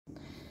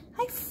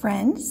Hi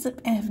friends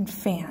and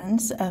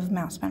fans of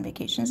Mousebound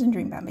Vacations and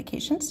Dreambound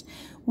Vacations.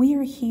 We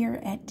are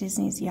here at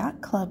Disney's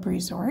Yacht Club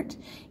Resort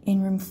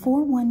in room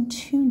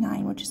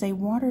 4129, which is a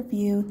water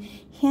view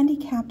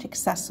handicapped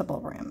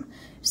accessible room.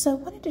 So I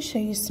wanted to show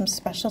you some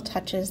special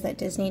touches that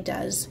Disney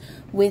does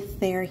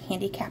with their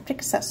handicapped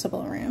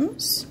accessible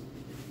rooms.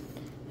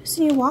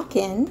 So you walk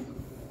in,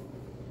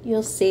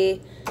 you'll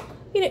see,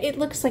 it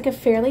looks like a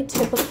fairly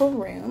typical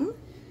room.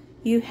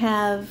 You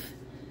have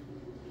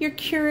your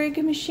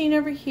Keurig machine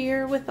over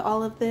here with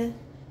all of the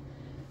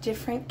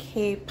different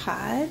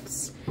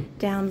K-pods.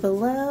 Down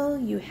below,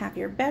 you have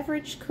your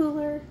beverage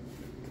cooler.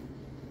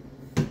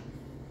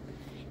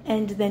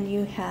 And then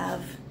you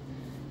have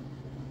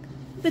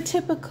the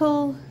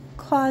typical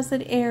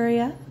closet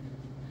area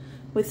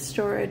with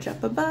storage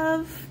up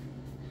above,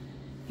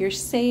 your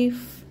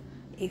safe,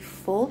 a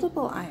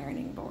foldable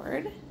ironing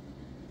board,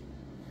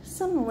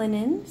 some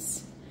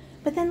linens.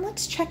 But then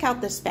let's check out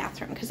this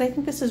bathroom, because I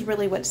think this is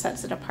really what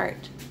sets it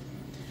apart.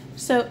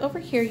 So over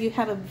here you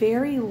have a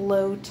very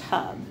low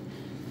tub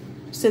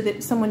so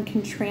that someone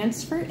can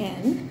transfer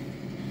in,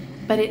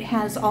 but it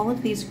has all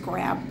of these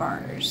grab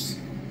bars,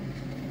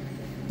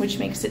 which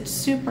makes it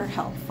super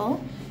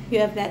helpful. You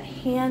have that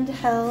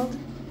handheld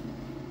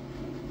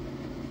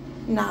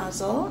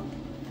nozzle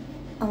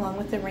along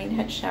with the rain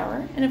head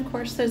shower, and of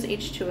course those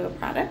H2O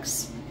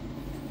products.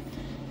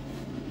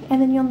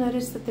 And then you'll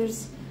notice that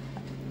there's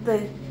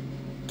the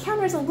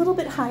counter is a little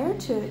bit higher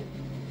to,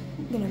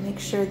 make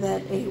sure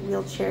that a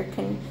wheelchair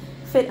can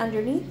fit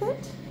underneath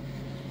it.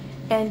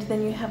 And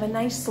then you have a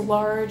nice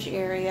large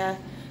area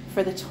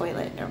for the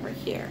toilet over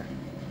here.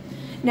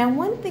 Now,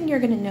 one thing you're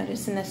going to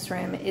notice in this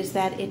room is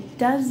that it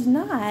does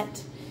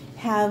not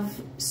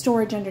have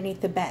storage underneath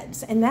the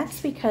beds, and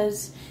that's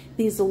because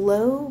these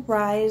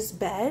low-rise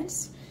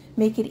beds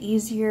make it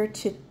easier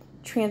to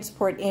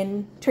transfer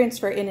in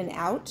and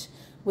out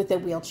with a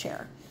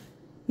wheelchair.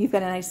 You've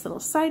got a nice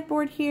little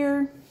sideboard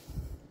here,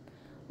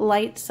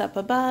 lights up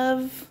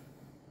above,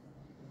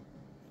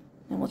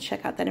 and we'll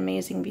check out that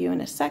amazing view in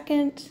a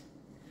second.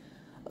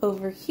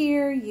 Over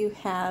here you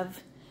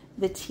have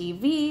the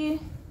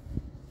TV,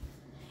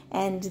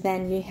 and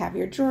then you have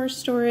your drawer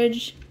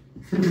storage,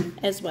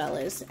 as well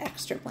as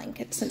extra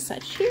blankets and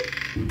such here.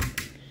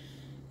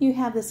 You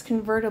have this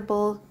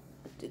convertible,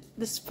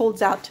 this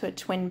folds out to a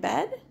twin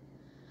bed.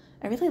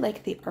 I really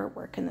like the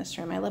artwork in this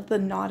room. I love the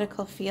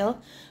nautical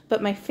feel,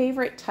 but my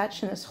favorite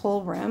touch in this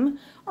whole room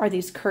are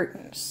these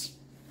curtains.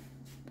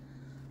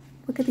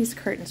 Look at these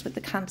curtains with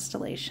the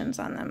constellations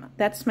on them.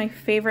 That's my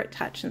favorite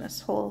touch in this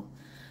whole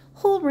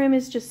room,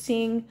 is just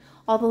seeing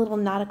all the little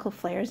nautical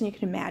flares, and you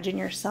can imagine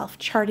yourself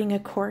charting a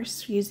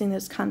course using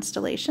those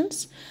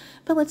constellations.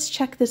 But let's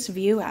check this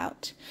view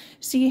out.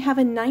 So you have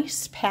a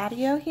nice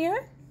patio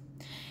here.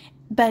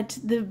 But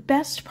the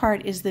best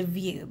part is the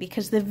view,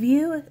 because the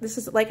view, this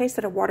is, like I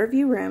said, a water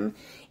view room,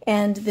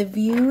 and the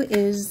view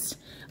is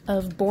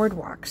of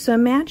boardwalk. So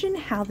imagine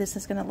how this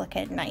is going to look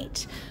at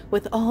night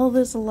with all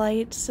those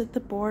lights at the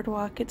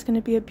boardwalk. It's going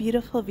to be a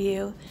beautiful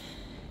view.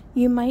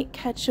 You might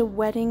catch a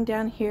wedding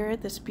down here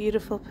at this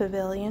beautiful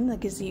pavilion, the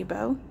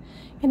gazebo,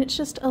 and it's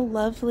just a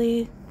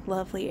lovely,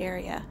 lovely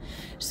area.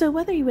 So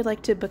whether you would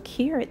like to book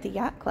here at the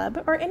Yacht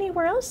Club or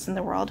anywhere else in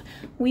the world,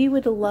 we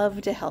would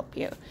love to help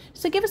you.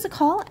 So give us a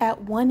call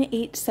at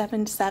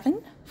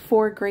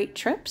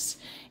 1-877-4-GREAT-TRIPS,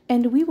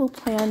 and we will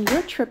plan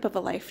your trip of a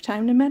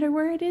lifetime no matter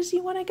where it is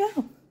you want to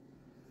go.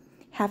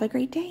 Have a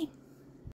great day.